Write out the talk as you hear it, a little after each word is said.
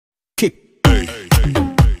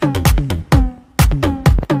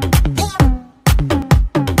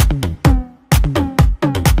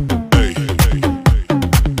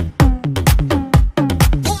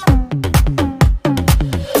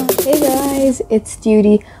guys, it's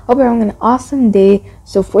Duty. Hope you're having an awesome day.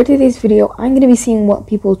 So for today's video, I'm going to be seeing what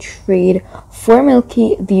people trade for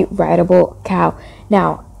Milky the rideable cow.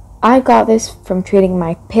 Now, I got this from trading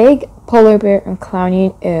my pig, polar bear, and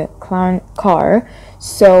clown car.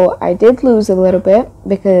 So I did lose a little bit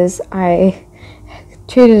because I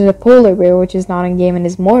traded a polar bear, which is not in game and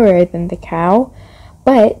is more rare than the cow.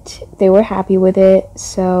 But they were happy with it,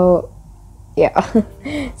 so yeah.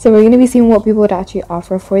 So we're going to be seeing what people would actually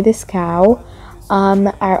offer for this cow.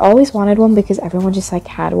 I always wanted one because everyone just like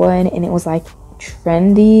had one and it was like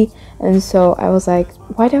trendy, and so I was like,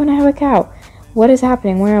 why don't I have a cow? What is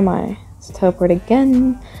happening? Where am I? Let's teleport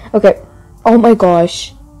again. Okay. Oh my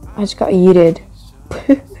gosh, I just got yeeted.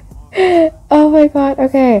 Oh my god.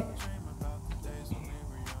 Okay.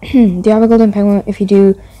 Do you have a golden penguin? If you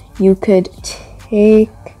do, you could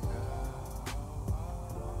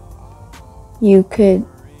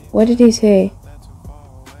what did he say?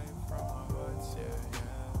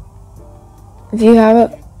 If you have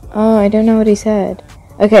a, oh, I don't know what he said.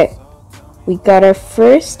 Okay, we got our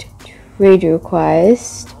first trade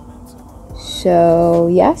request. So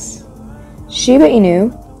yes, Shiba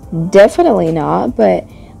Inu, definitely not, but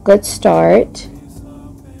good start.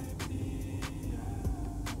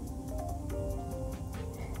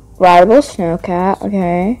 Rideable snowcat,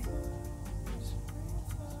 okay.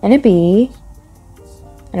 And a bee.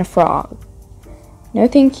 And a frog. No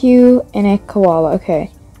thank you. And a koala,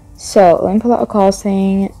 okay. So, let me pull out a call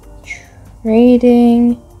saying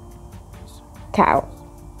trading cow.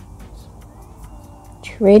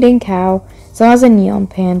 Trading cow. So has a neon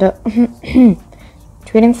panda.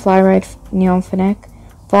 Trading fly ride neon fennec.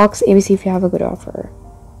 Fox ABC if you have a good offer.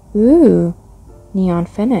 Ooh. Neon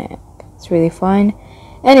fennec. It's really fun.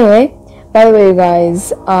 Anyway, by the way, you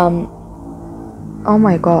guys, oh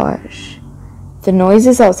my gosh, the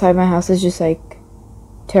noises outside my house is just like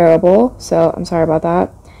terrible, so I'm sorry about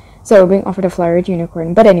that. So we're being offered a fly ride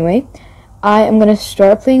unicorn, but anyway, I am gonna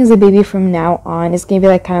start playing as a baby from now on. It's gonna be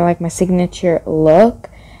like kind of like my signature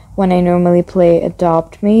look when I normally play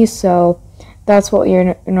Adopt Me, so that's what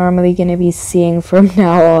you're normally gonna be seeing from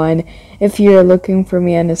now on. If you're looking for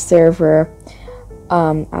me on a server,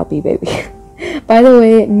 I'll be baby. By the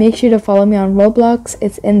way, make sure to follow me on Roblox.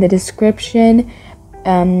 It's in the description.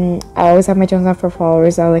 I always have my Jones on for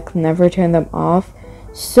followers. I like never turn them off.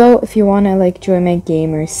 So if you want to like join my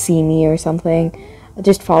game or see me or something,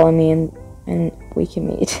 just follow me and we can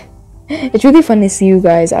meet. It's really fun to see you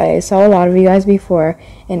guys. I saw a lot of you guys before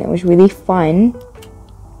and it was really fun.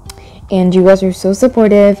 And you guys are so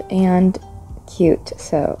supportive and cute.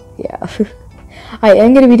 So yeah. I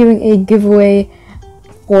am going to be doing a giveaway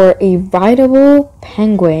for a rideable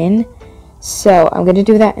penguin, so I'm gonna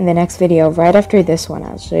do that in the next video right after this one.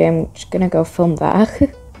 Actually, I'm just gonna go film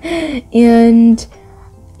that. And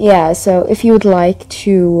yeah, so if you would like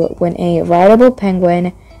to win a rideable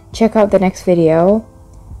penguin, check out the next video.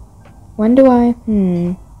 When do I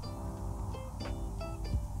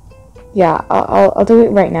yeah, I'll do it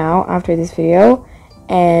right now after this video.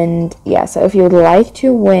 And yeah, so if you would like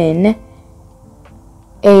to win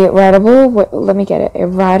a rideable, let me get it, a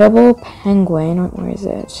rideable penguin, where is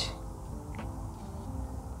it?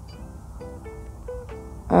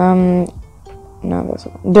 No, this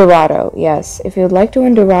one, Dorado, yes. If you'd like to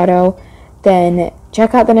win Dorado, then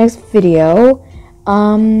check out the next video.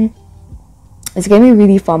 It's gonna be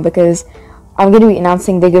really fun because I'm gonna be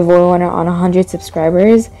announcing the giveaway winner on 100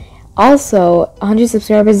 subscribers. Also, 100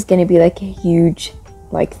 subscribers is gonna be like a huge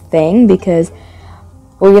like thing because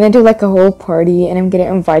we're gonna do like a whole party and I'm gonna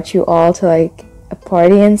invite you all to like a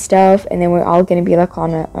party and stuff, and then we're all gonna be like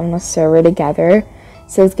on a server together.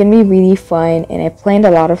 So it's gonna be really fun, and I planned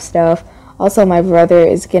a lot of stuff. Also, my brother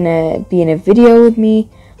is gonna be in a video with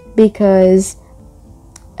me because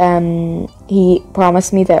he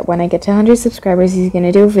promised me that when I get to 100 subscribers he's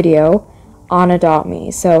gonna do a video on Adopt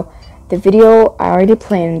Me. So the video, I already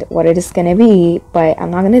planned what it is gonna be, but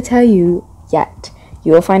I'm not gonna tell you yet.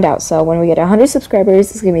 You will find out. So when we get 100 subscribers,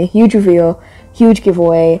 it's gonna be a huge reveal, huge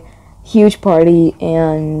giveaway, huge party,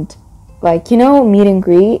 and like, you know, meet and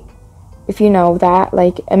greet. If you know that,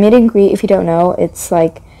 like a meet and greet, if you don't know, it's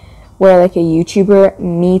like where like a YouTuber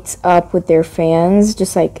meets up with their fans,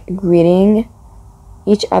 just like greeting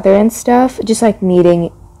each other and stuff, just like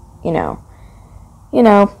meeting, you know,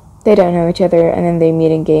 they don't know each other and then they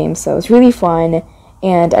meet in games. So it's really fun.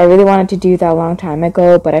 And I really wanted to do that a long time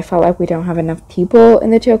ago, but I felt like we don't have enough people in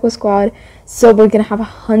the Choco Squad. So we're going to have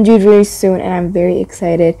 100 very soon, and I'm very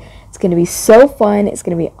excited. It's going to be so fun. It's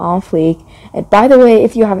going to be on fleek. And by the way,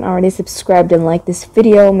 if you haven't already subscribed and liked this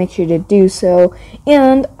video, make sure to do so.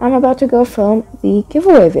 And I'm about to go film the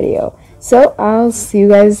giveaway video. So I'll see you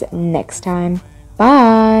guys next time.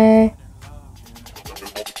 Bye!